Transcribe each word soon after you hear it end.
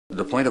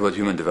The point about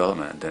human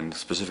development, and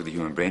specifically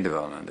human brain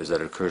development, is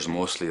that it occurs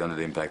mostly under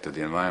the impact of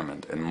the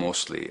environment and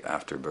mostly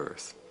after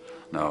birth.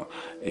 Now,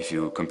 if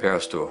you compare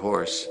us to a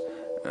horse,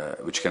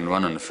 which can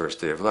run on the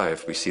first day of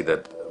life, we see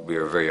that we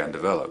are very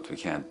undeveloped. We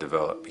can't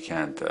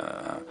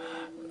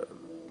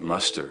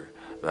muster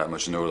that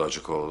much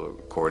neurological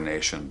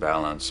coordination,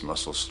 balance,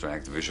 muscle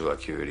strength, visual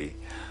acuity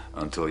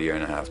until a year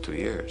and a half, 2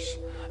 years.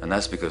 And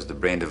that's because the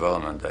brain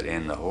development that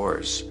in the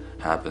horse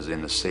happens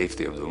in the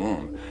safety of the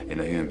womb, in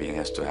a human being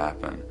has to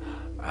happen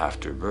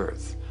after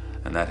birth.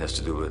 And that has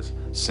to do with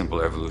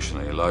simple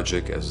evolutionary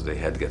logic. As the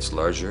head gets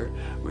larger,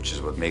 which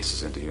is what makes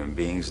us into human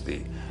beings,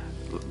 the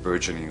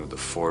burgeoning of the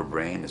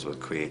forebrain is what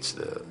creates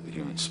the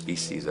human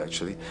species,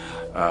 actually.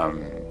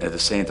 At the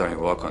same time, we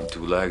walk on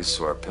two legs,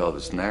 so our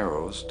pelvis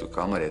narrows to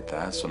accommodate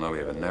that. So now we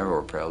have a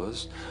narrower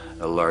pelvis,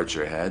 a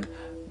larger head.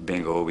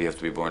 Bingo, we have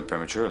to be born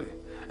prematurely.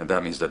 And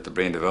that means that the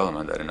brain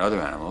development that in other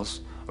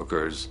animals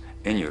occurs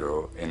in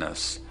utero, in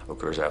us,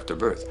 occurs after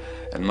birth.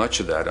 And much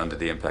of that under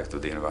the impact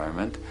of the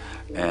environment.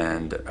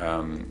 And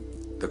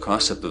the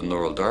concept of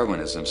neural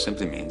Darwinism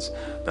simply means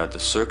that the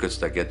circuits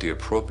that get the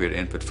appropriate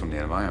input from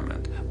the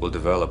environment will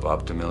develop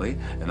optimally,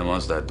 and the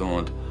ones that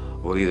don't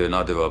will either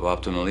not develop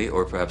optimally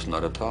or perhaps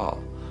not at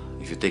all.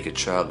 If you take a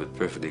child with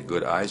perfectly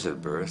good eyes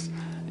at birth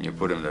and you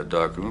put him in a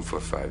dark room for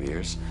 5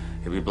 years,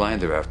 he'll be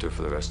blind thereafter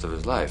for the rest of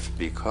his life,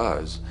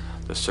 because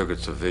the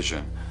circuits of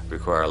vision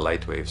require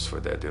light waves for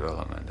their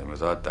development. And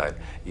without that,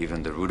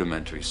 even the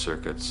rudimentary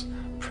circuits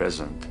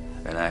present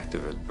and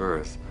active at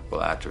birth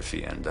will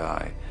atrophy and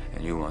die,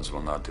 and new ones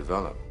will not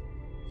develop.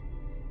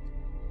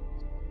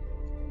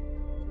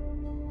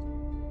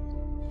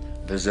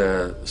 There's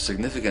a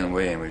significant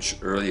way in which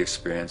early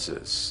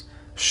experiences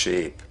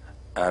shape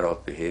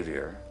adult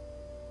behavior,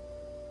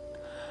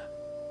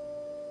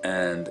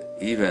 and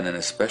even and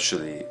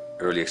especially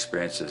early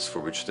experiences for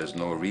which there's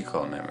no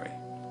recall memory.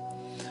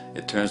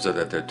 It turns out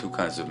that there are two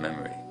kinds of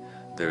memory.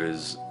 There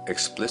is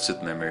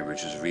explicit memory,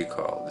 which is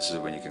recall. This is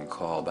when you can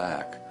call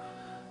back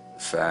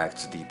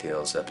facts,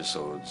 details,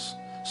 episodes,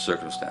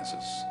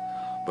 circumstances.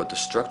 But the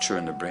structure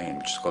in the brain,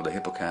 which is called the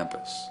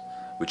hippocampus,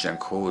 which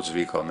encodes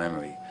recall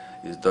memory,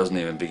 it doesn't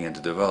even begin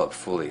to develop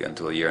fully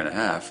until a year and a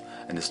half,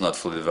 and it's not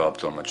fully developed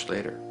till much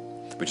later,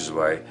 which is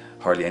why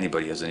hardly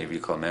anybody has any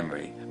recall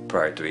memory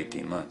prior to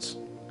 18 months.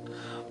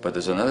 But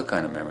there's another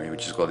kind of memory,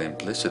 which is called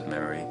implicit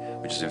memory,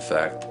 which is in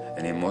fact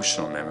an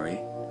emotional memory,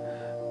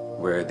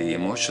 where the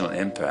emotional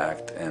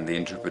impact and the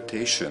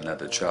interpretation that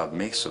the child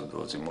makes of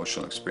those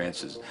emotional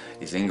experiences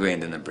is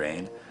ingrained in the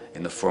brain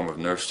in the form of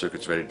nerve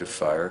circuits ready to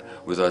fire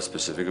without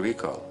specific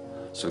recall.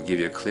 So to give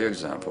you a clear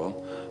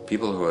example,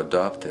 people who are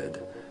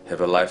adopted have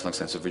a lifelong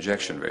sense of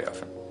rejection very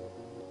often.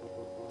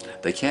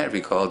 They can't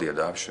recall the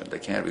adoption, they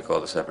can't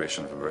recall the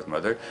separation from birth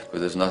mother,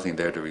 because there's nothing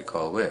there to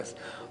recall with.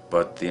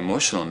 But the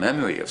emotional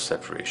memory of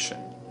separation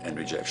and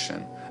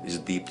rejection is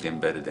deeply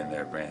embedded in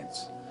their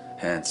brains.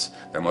 Hence,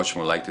 they're much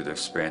more likely to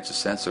experience a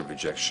sense of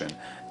rejection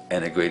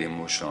and a great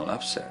emotional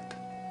upset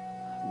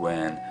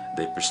when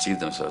they perceive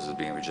themselves as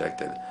being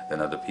rejected than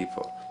other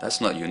people.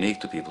 That's not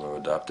unique to people who are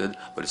adopted,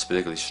 but it's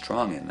particularly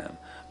strong in them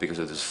because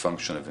of this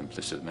function of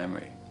implicit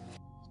memory.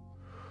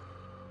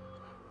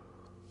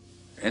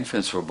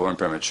 Infants who are born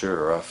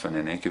premature are often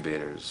in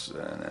incubators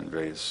and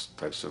various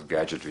types of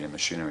gadgetry and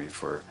machinery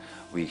for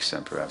weeks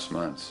and perhaps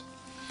months.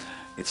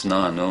 It's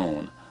now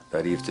known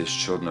that if these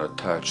children are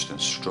touched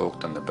and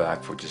stroked on the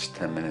back for just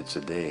 10 minutes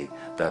a day,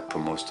 that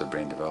promotes their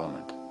brain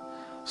development.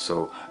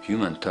 So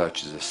human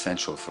touch is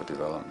essential for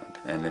development.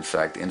 And in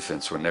fact,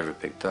 infants who are never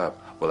picked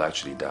up will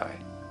actually die.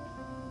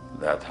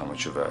 That's how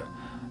much of a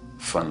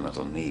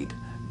fundamental need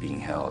being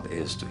held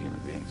is to human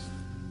beings.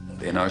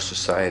 In our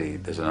society,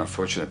 there's an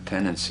unfortunate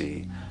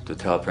tendency to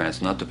tell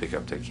parents not to pick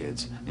up their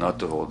kids, not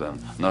to hold them,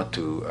 not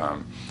to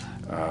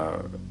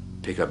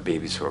pick up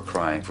babies who are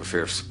crying for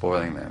fear of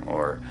spoiling them,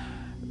 or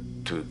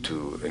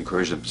to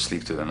encourage them to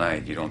sleep through the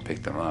night. You don't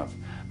pick them up,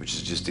 which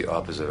is just the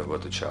opposite of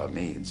what the child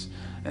needs.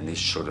 And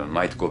these children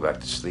might go back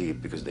to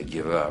sleep because they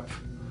give up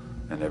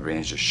and their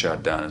brains just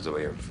shut down as a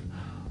way of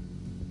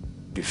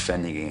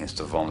defending against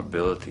the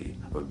vulnerability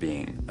of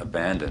being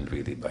abandoned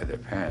really by their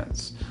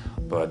parents.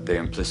 But their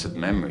implicit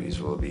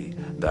memories will be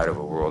that of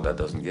a world that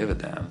doesn't give a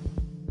damn.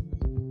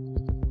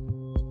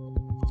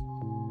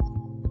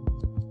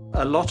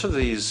 A lot of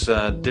these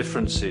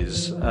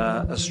differences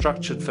are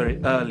structured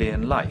very early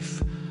in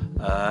life.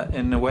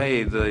 In a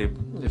way,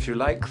 if you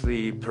like,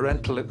 the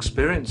parental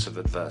experience of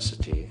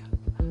adversity,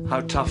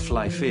 how tough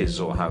life is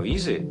or how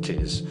easy it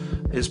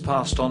is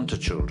passed on to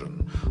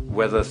children,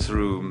 whether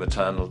through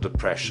maternal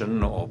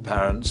depression or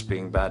parents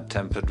being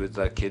bad-tempered with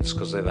their kids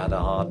because they've had a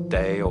hard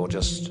day or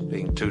just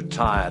being too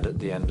tired at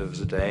the end of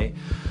the day.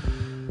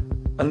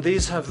 And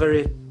these have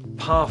very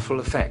powerful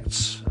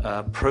effects,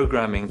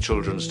 programming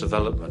children's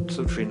development,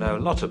 which we know a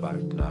lot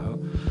about now.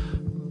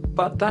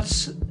 But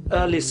that's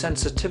early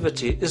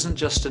sensitivity isn't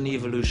just an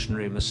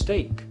evolutionary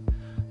mistake.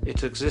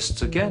 It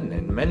exists again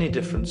in many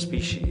different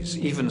species.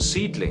 Even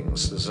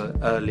seedlings, there's an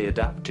early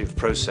adaptive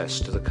process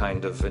to the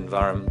kind of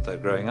environment they're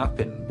growing up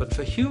in. But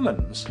for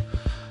humans,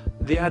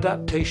 the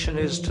adaptation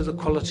is to the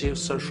quality of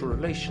social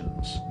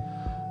relations.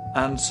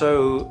 And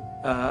so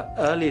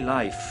early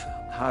life,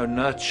 how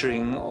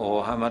nurturing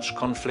or how much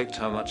conflict,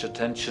 how much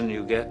attention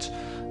you get,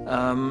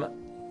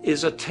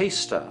 is a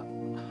taster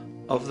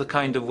of the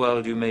kind of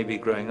world you may be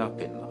growing up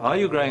in. Are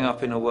you growing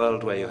up in a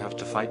world where you have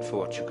to fight for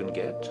what you can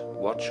get,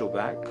 watch your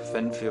back,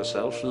 fend for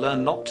yourself,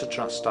 learn not to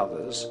trust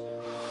others?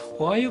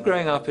 Or are you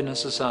growing up in a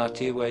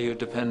society where you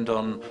depend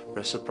on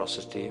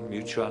reciprocity,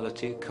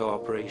 mutuality,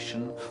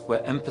 cooperation,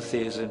 where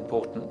empathy is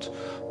important,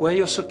 where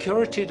your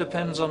security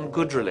depends on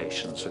good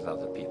relations with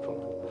other people?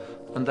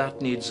 And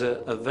that needs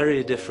a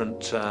very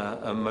different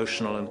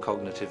emotional and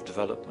cognitive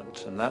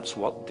development. And that's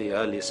what the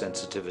early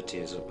sensitivity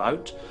is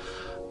about.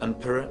 And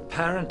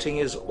parenting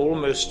is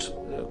almost,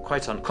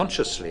 quite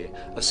unconsciously,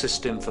 a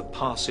system for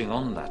passing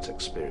on that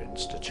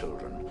experience to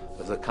children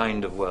of the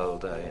kind of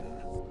world they're in.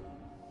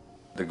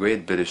 The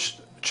great British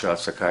child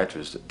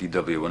psychiatrist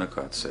D.W.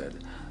 Winnicott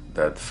said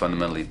that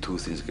fundamentally two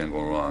things can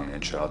go wrong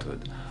in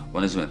childhood.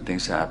 One is when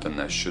things happen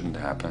that shouldn't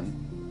happen,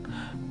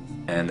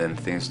 and then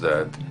things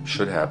that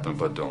should happen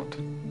but don't.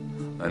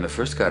 And the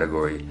first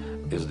category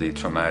is the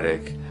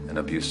traumatic and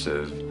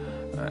abusive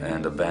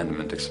and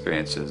abandonment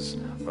experiences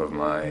of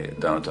my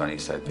downtown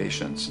East Side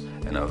patients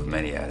and of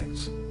many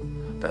addicts.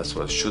 That's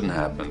what shouldn't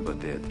happen but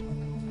did.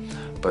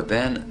 But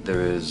then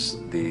there is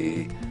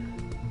the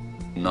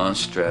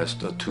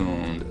non-stressed,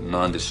 attuned,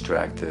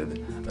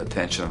 non-distracted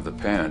attention of the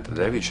parent that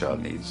every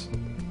child needs,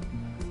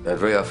 that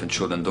very often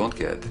children don't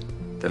get.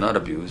 They're not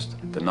abused,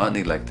 they're not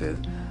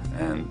neglected,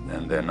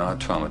 and they're not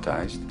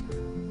traumatized.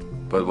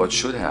 But what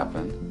should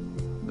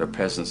happen, the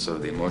presence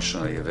of the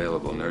emotionally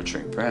available,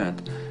 nurturing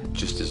parent,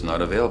 just is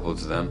not available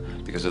to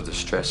them because of the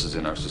stresses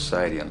in our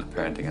society and the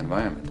parenting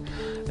environment.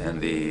 And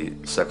the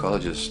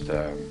psychologist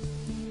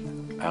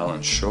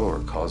Alan Shore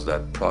calls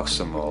that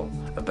proximal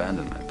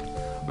abandonment,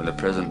 when the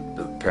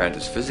parent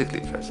is physically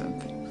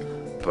present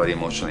but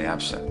emotionally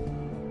absent.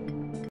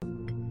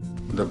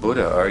 The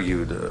Buddha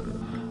argued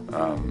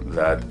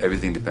that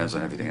everything depends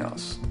on everything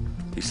else.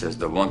 He says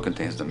the one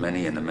contains the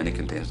many and the many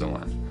contains the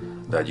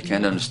one. That you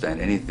can't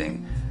understand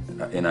anything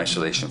in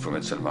isolation from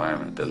its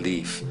environment. The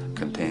leaf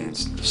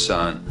contains the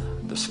sun,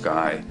 the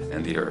sky,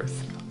 and the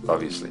earth,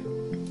 obviously.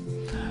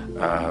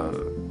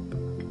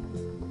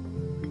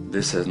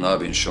 This has not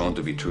been shown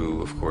to be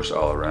true, of course,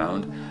 all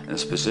around, and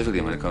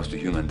specifically when it comes to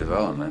human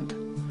development.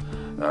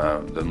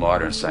 The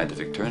modern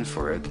scientific term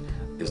for it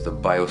is the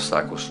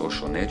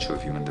biopsychosocial nature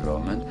of human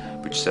development,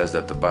 which says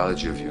that the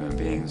biology of human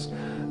beings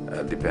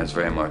depends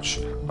very much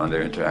on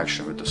their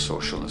interaction with the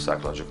social and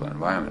psychological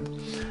environment.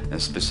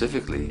 And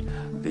specifically,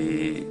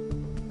 the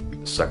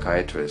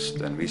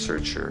psychiatrist and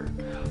researcher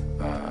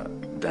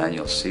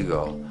Daniel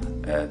Siegel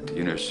at the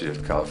University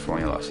of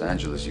California, Los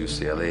Angeles,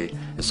 UCLA,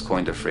 has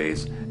coined the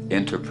phrase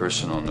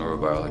interpersonal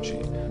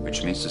neurobiology,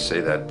 which means to say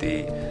that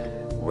the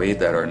way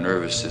that our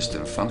nervous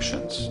system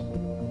functions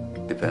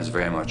depends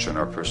very much on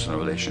our personal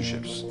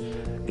relationships.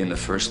 In the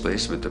first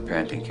place with the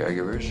parenting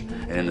caregivers,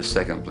 and in the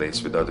second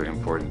place with other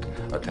important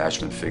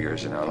attachment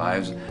figures in our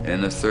lives, and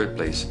in the third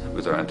place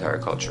with our entire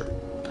culture.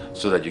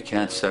 So that you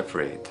can't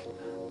separate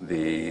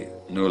the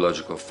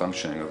neurological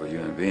functioning of a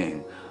human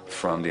being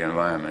from the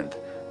environment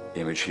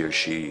in which he or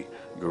she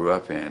grew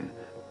up in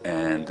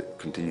and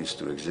continues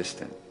to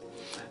exist in.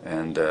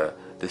 And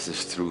this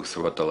is true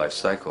throughout the life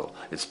cycle.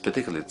 It's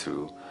particularly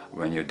true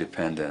when you're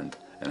dependent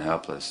and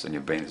helpless and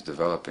your brain is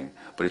developing,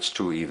 but it's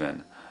true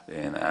even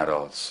in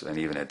adults and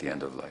even at the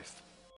end of life.